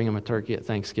 I'm going to bring them a turkey at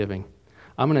Thanksgiving.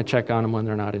 I'm going to check on them when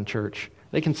they're not in church.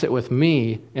 They can sit with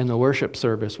me in the worship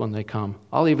service when they come.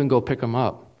 I'll even go pick them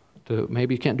up.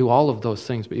 Maybe you can't do all of those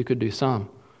things, but you could do some.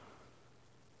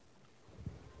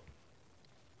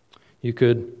 You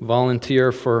could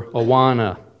volunteer for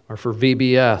Awana or for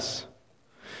VBS.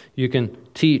 You can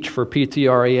teach for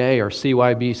PTREA or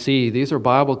CYBC. These are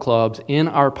Bible clubs in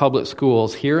our public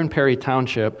schools here in Perry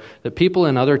Township that people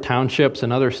in other townships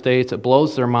and other states, it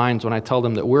blows their minds when I tell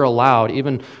them that we're allowed,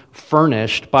 even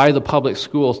furnished by the public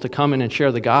schools, to come in and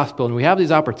share the gospel. And we have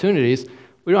these opportunities.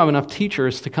 We don't have enough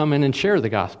teachers to come in and share the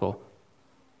gospel.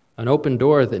 An open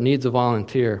door that needs a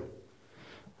volunteer.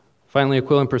 Finally,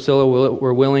 Aquila and Priscilla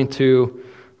were willing to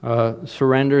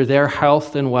surrender their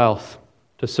health and wealth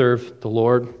to serve the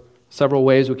Lord. Several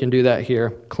ways we can do that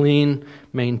here. Clean,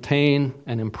 maintain,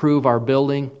 and improve our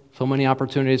building. So many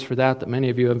opportunities for that many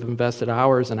of you have invested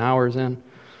hours and hours in.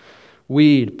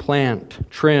 Weed, plant,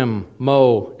 trim,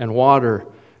 mow, and water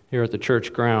here at the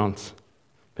church grounds.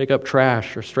 Pick up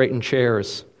trash or straighten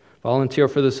chairs. Volunteer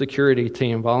for the security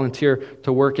team. Volunteer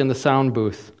to work in the sound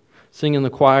booth. Sing in the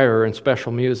choir or in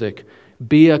special music.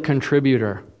 Be a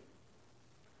contributor.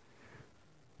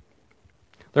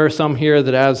 There are some here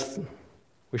that as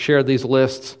we shared these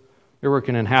lists, you're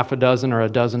working in half a dozen or a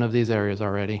dozen of these areas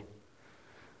already.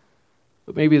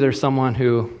 But maybe there's someone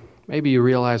who, maybe you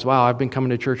realize, wow, I've been coming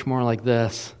to church more like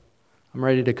this. I'm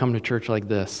ready to come to church like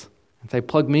this. And say,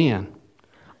 plug me in.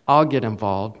 I'll get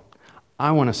involved.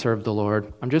 I want to serve the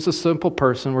Lord. I'm just a simple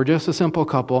person. We're just a simple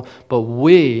couple. But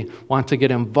we want to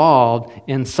get involved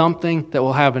in something that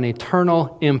will have an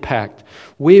eternal impact.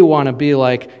 We want to be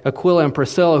like Aquila and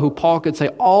Priscilla, who Paul could say,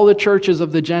 all the churches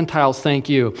of the Gentiles, thank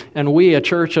you. And we, a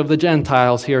church of the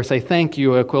Gentiles here, say, thank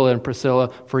you, Aquila and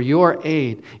Priscilla, for your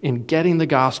aid in getting the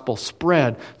gospel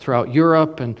spread throughout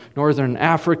Europe and Northern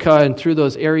Africa and through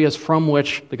those areas from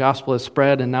which the gospel has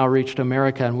spread and now reached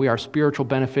America. And we are spiritual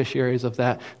beneficiaries of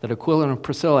that Aquila and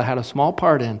Priscilla had a small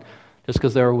part in just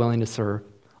because they were willing to serve.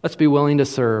 Let's be willing to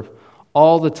serve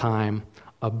all the time,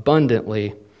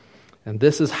 abundantly. And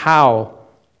this is how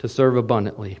to serve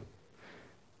abundantly,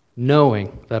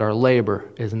 knowing that our labor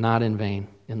is not in vain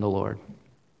in the Lord.